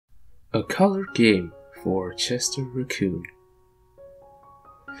A color game for Chester Raccoon.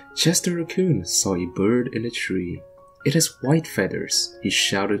 Chester Raccoon saw a bird in a tree. It has white feathers, he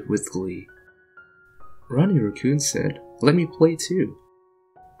shouted with glee. Ronnie Raccoon said, "Let me play too.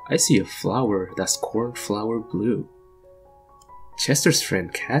 I see a flower that's cornflower blue." Chester's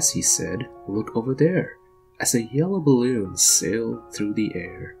friend Cassie said, "Look over there," as a yellow balloon sailed through the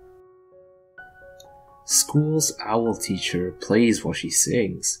air. School's owl teacher plays while she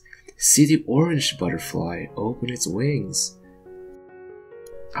sings. See the orange butterfly open its wings.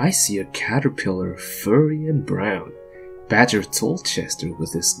 I see a caterpillar furry and brown, Badger told Chester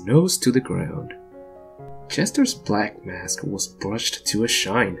with his nose to the ground. Chester's black mask was brushed to a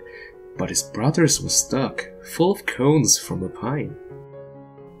shine, but his brother's was stuck, full of cones from a pine.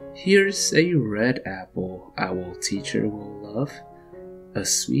 Here's a red apple owl teacher will love. A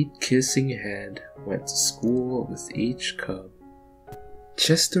sweet kissing hand went to school with each cub.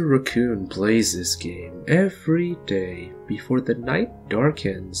 Chester Raccoon plays this game every day before the night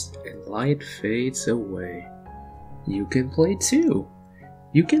darkens and light fades away. You can play too.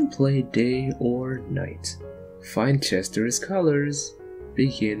 You can play day or night. Find Chester's colors,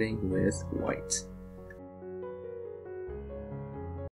 beginning with white.